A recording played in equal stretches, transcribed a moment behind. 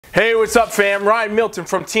Hey, what's up fam? Ryan Milton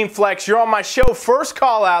from TeamFFLEX. You're on my show, First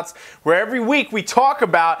Callouts, where every week we talk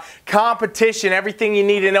about competition, everything you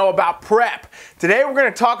need to know about prep. Today we're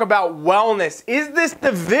going to talk about wellness. Is this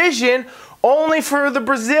division only for the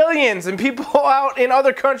Brazilians and people out in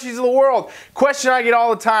other countries of the world? Question I get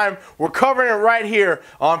all the time. We're covering it right here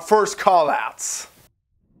on First Callouts.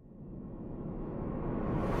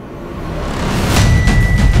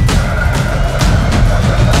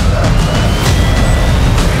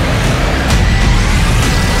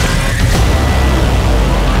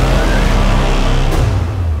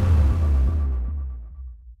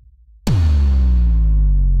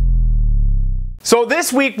 So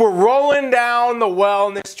this week we're rolling down the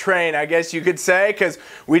wellness train, I guess you could say, because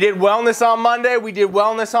we did wellness on Monday, we did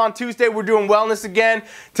wellness on Tuesday, we're doing wellness again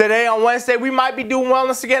today on Wednesday. We might be doing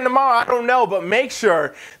wellness again tomorrow, I don't know, but make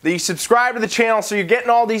sure that you subscribe to the channel so you're getting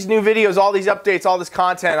all these new videos, all these updates, all this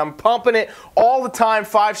content. I'm pumping it all the time,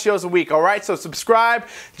 5 shows a week, all right? So subscribe,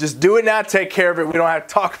 just do it now, take care of it. We don't have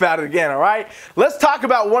to talk about it again, all right? Let's talk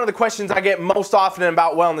about one of the questions I get most often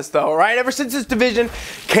about wellness though, all right? Ever since this division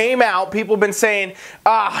came out, people have been saying,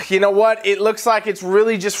 you know what, it looks like it's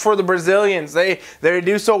really just for the Brazilians. They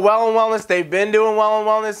do so well in wellness, they've been doing well in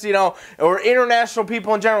wellness, you know, or international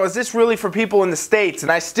people in general. Is this really for people in the States?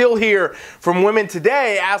 And I still hear from women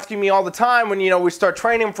today asking me all the time when, you know, we start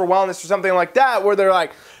training for wellness or something like that, where they're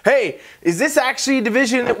like, hey, is this actually a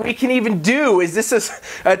division that we can even do? Is this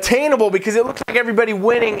attainable? Because it looks like everybody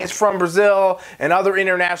winning is from Brazil and other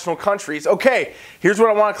international countries. Okay, here's what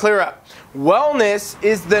I want to clear up. Wellness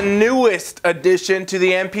is the newest addition to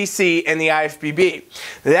the NPC and the IFBB.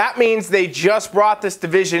 That means they just brought this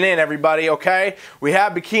division in, everybody, okay? We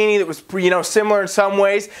have bikini that was, you know, similar in some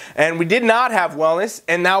ways, and we did not have wellness,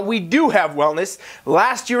 and now we do have wellness.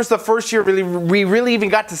 Last year was the first year we really even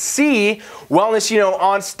got to see wellness, you know,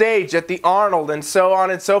 on stage at the Arnold and so on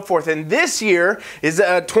and so forth. And this year is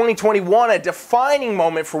 2021, a defining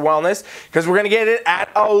moment for wellness because we're going to get it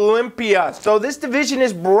at Olympia. So this division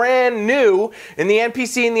is brand new in the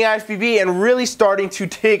NPC and the IFBB and really starting to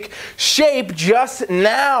take shape just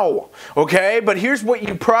now. Okay, but here's what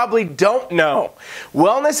you probably don't know.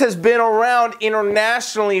 Wellness has been around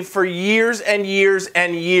internationally for years and years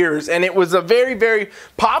and years, and it was a very, very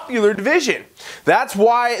popular division. That's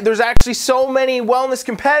why there's actually so many wellness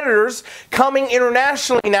competitors coming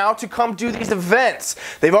internationally now to come do these events.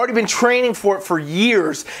 They've already been training for it for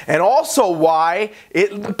years, and also why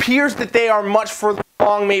it appears that they are much further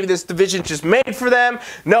along. Maybe this division just made for them.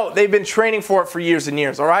 No, they've been training for it for years and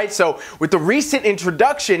years, all right? So with the recent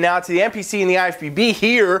introduction now to the NPC and the IFBB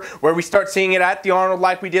here, where we start seeing it at the Arnold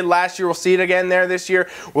like we did last year, we'll see it again there this year.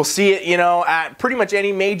 We'll see it, you know, at pretty much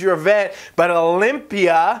any major event, but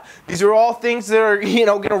Olympia, these are all things that are, you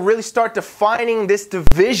know, going to really start defining this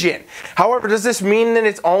division. However, does this mean that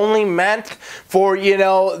it's only meant for, you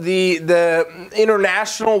know, the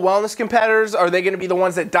international wellness competitors? Are they going to be the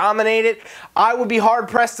ones that dominate it? I would be hard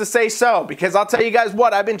pressed to say so, because I'll tell you guys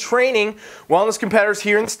what, I've been training wellness competitors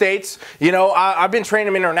here in the States. You know, I've been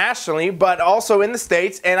training them internationally, but also in the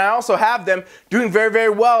States, and I also have them doing very, very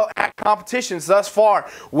well at competitions thus far,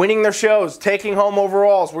 winning their shows, taking home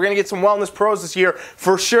overalls. We're going to get some wellness pros this year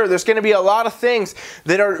for sure. There's going to be a lot of things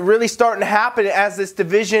that are really starting to happen as this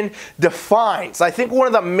division defines. I think one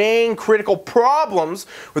of the main critical problems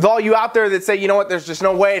with all you out there that say, you know what, there's just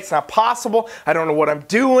no way, it's not possible, I don't know what I'm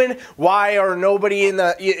doing, why are nobody in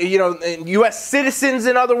the, you know, U.S. citizens,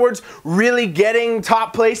 in other words, really getting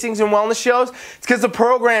top placings in wellness shows? It's because the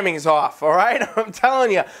programming is off, all right? I'm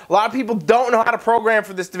telling you, a lot of people don't know how to program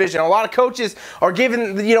for this division. A lot of coaches are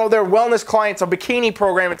giving, you know, their wellness clients a bikini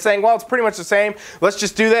program and saying, well, it's pretty much the same, let's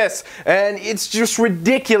just do this. And it's just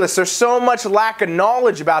ridiculous. There's so much lack of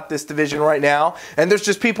knowledge about this division right now, and there's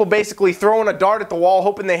just people basically throwing a dart at the wall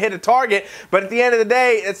hoping they hit a target, but at the end of the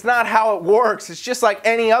day, it's not how it works. It's just like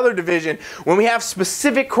any other division. When we have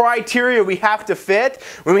specific criteria we have to fit,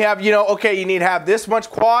 when we have, you know, okay, you need to have this much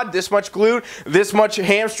quad, this much glute, this much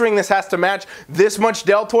hamstring, this has to match this much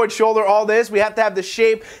deltoid shoulder, all this, we have to have the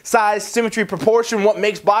shape, size, symmetry, proportion, what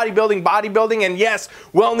makes bodybuilding bodybuilding, and yes,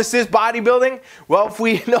 wellness is bodybuilding. Well, if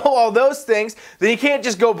we know all those things, then you can't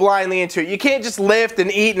just go blindly into it. You can't just lift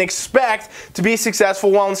and eat and expect to be a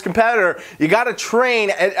successful wellness competitor. You got to train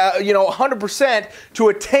at, you know, 100% to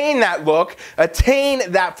attain that look,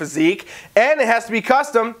 attain that physique, and it has to be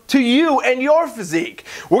custom to you and your physique.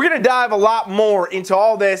 We're going to dive a lot more into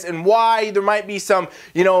all this and why there might be some,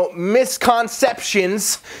 you know,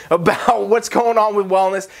 misconceptions about what's going on with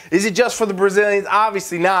wellness. Is it just for the Brazilians?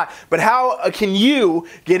 Obviously not. But how can you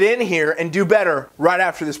get in here and do better right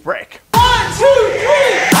after this break? 1, 2,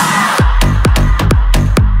 3!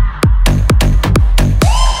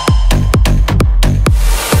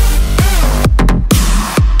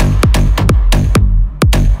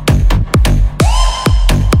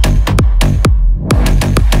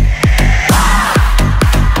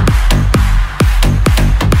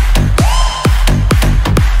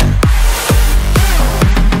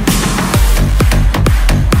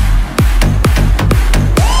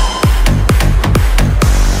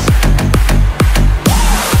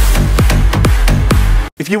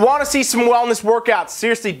 you want to see some wellness workouts,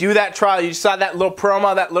 seriously do that trial. You saw that little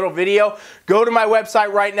promo, that little video. Go to my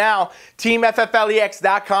website right now,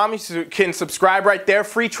 TeamFFLEX.com. You can subscribe right there.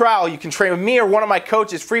 Free trial. You can train with me or one of my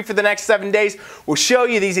coaches free for the next 7 days. We'll show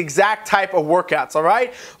you these exact type of workouts, all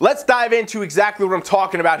right? Let's dive into exactly what I'm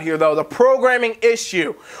talking about here, though. The programming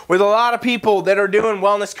issue with a lot of people that are doing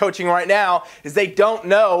wellness coaching right now is they don't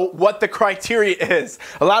know what the criteria is.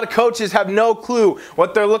 A lot of coaches have no clue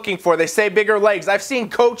what they're looking for. They say bigger legs. I've seen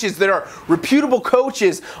coaches that are reputable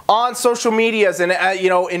coaches on social medias and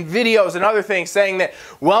in videos and other things saying that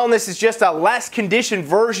wellness is just a less conditioned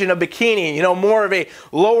version of bikini, more of a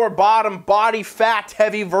lower bottom body fat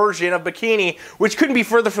heavy version of bikini, which couldn't be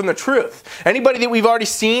further from the truth. Anybody that we've already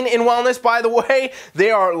seen in wellness, by the way,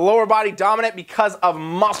 they are lower body dominant because of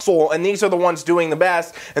muscle, and these are the ones doing the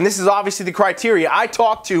best, and this is obviously the criteria. I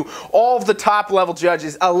talk to all of the top level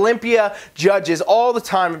judges, Olympia judges, all the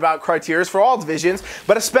time about criteria for all divisions,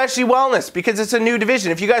 but especially wellness because it's a new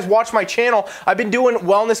division. If you guys watch my channel, I've been doing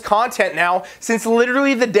wellness content now since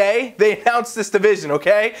literally the day they announced this division,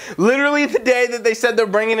 okay? Literally the day that they said they're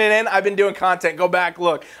bringing it in, I've been doing content. Go back,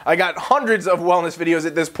 look. I got hundreds of wellness videos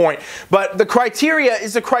at this point. But the criteria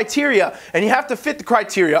is the criteria, and you have to fit the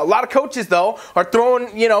criteria. A lot of coaches, though, are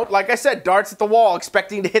throwing, like I said, darts at the wall,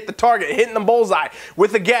 expecting to hit the target, hitting the bullseye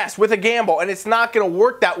with a guess, with a gamble, and it's not going to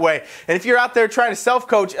work that way. And if you're out there trying to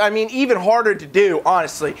self-coach, even harder to do,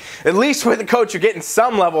 honestly. At least with a coach, you're getting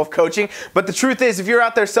some level of coaching, but the truth is, if you're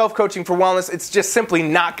out there self-coaching for wellness, it's just simply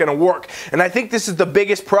not going to work. And I think this is the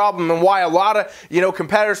biggest problem and why a lot of,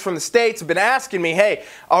 competitors from the States have been asking me, hey,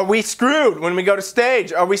 are we screwed when we go to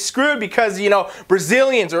stage? Are we screwed because,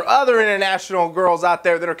 Brazilians or other international girls out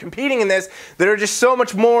there that are competing in this that are just so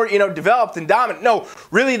much more, developed and dominant? No,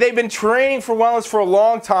 really, they've been training for wellness for a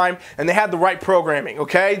long time and they had the right programming,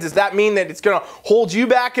 okay? Does that mean that it's going to hold you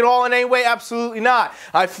back at all in any way? Absolutely not.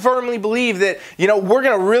 I firmly believe that, we're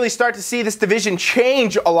going to really start to see this division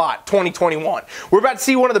change a lot 2021. We're about to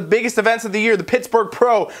see one of the biggest events of the year, the Pittsburgh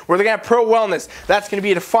Pro, where they're going to have pro wellness. That's going to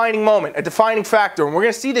be a defining moment, a defining factor, and we're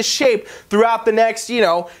going to see this shape throughout the next,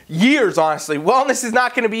 years, honestly. Wellness is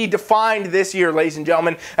not going to be defined this year, ladies and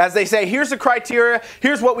gentlemen. As they say, here's the criteria,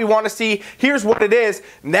 here's what we want to see, here's what it is.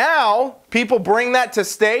 Now, people bring that to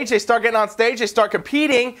stage, they start getting on stage, they start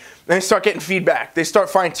competing, and they start getting feedback. They start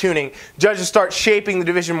fine-tuning. Judges start shaping the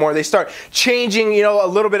division more. They start changing, a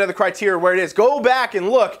little bit of the criteria where it is. Go back and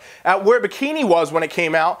look at where bikini was when it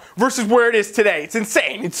came out versus where it is today. It's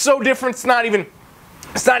insane. It's so different, it's not even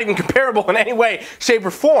comparable in any way, shape,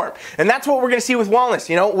 or form. And that's what we're going to see with wellness.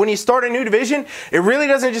 When you start a new division, it really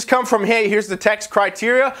doesn't just come from, hey, here's the text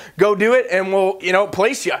criteria, go do it, and we'll,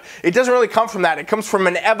 place you. It doesn't really come from that. It comes from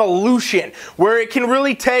an evolution where it can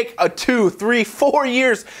really take 2, 3, 4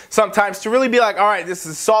 years sometimes to really be like, all right, this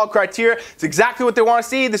is solid criteria. It's exactly what they want to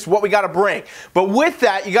see. This is what we got to bring. But with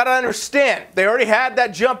that, you got to understand, they already had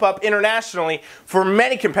that jump up internationally for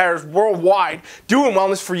many competitors worldwide doing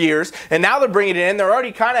wellness for years, and now they're bringing it in. They're already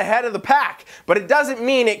kind of ahead of the pack, but it doesn't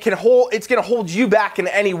mean it's going to hold you back in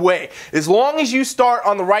any way. As long as you start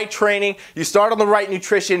on the right training, you start on the right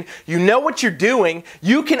nutrition, you know what you're doing,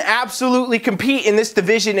 you can absolutely compete in this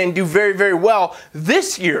division and do very, very well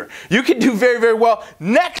this year. You can do very, very well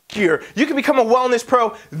next year. You can become a wellness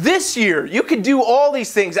pro this year. You can do all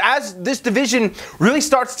these things. As this division really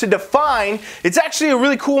starts to define, it's actually a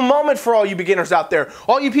really cool moment for all you beginners out there.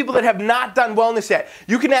 All you people that have not done wellness yet.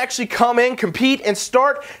 You can actually come in, compete, and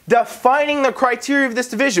start defining the criteria of this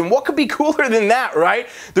division. What could be cooler than that, right?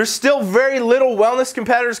 There's still very little wellness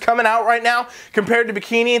competitors coming out right now compared to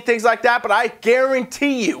bikini and things like that, but I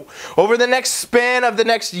guarantee you, over the next span of the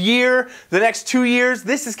next year, the next 2 years,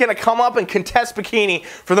 this is going to come up and contest bikini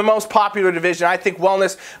for the most popular division. I think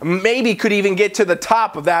wellness maybe could even get to the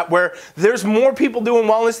top of that, where there's more people doing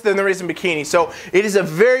wellness than there is in bikini. So it is a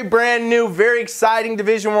very brand new, very exciting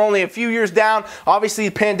division. We're only a few years down. Obviously,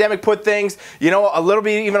 the pandemic put things, a little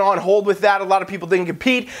bit even on hold with that. A lot of people didn't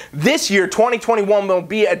compete. This year, 2021, will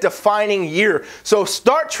be a defining year. So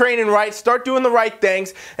start training right, start doing the right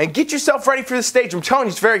things, and get yourself ready for the stage. I'm telling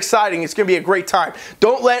you, it's very exciting. It's going to be a great time.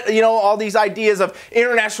 Don't let, all these ideas of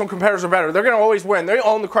international competitors are better. They're going to always win. They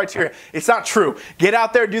own the criteria. It's not true. Get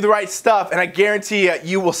out there, do the right stuff, and I guarantee you,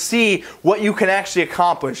 you will see what you can actually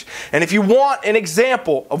accomplish. And if you want an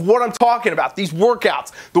example of what I'm talking about, these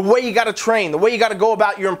workouts, the way you got to train, the way you got to go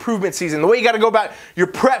about your improvement season, the way you got to go about your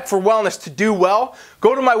prep for wellness to do well,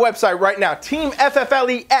 go to my website right now,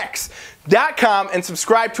 TeamFFLEX. TeamFFLEX.com and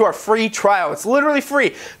subscribe to our free trial. It's literally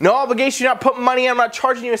free. No obligation. You're not putting money in. I'm not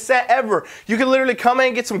charging you a cent ever. You can literally come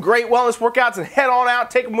in, get some great wellness workouts, and head on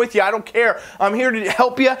out. Take them with you. I don't care. I'm here to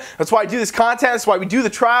help you. That's why I do this content. That's why we do the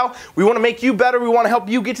trial. We want to make you better. We want to help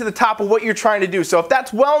you get to the top of what you're trying to do. So if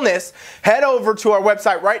that's wellness, head over to our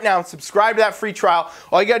website right now and subscribe to that free trial.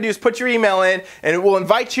 All you got to do is put your email in, and it will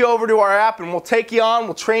invite you over to our app, and we'll take you on.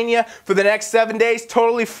 We'll train you for the next 7 days,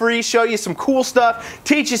 totally free, show you some cool stuff,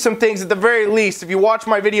 teach you some things. At the very least, if you watch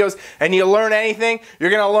my videos and you learn anything, you're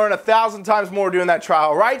going to learn 1,000 times more doing that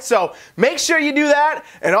trial, right? So make sure you do that,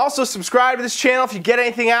 and also subscribe to this channel if you get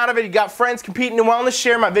anything out of it. You got friends competing in wellness,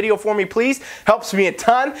 share my video for me, please. Helps me a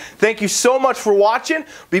ton. Thank you so much for watching.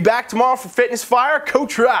 Be back tomorrow for Fitness Fire.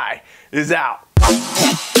 Coach Rye is out.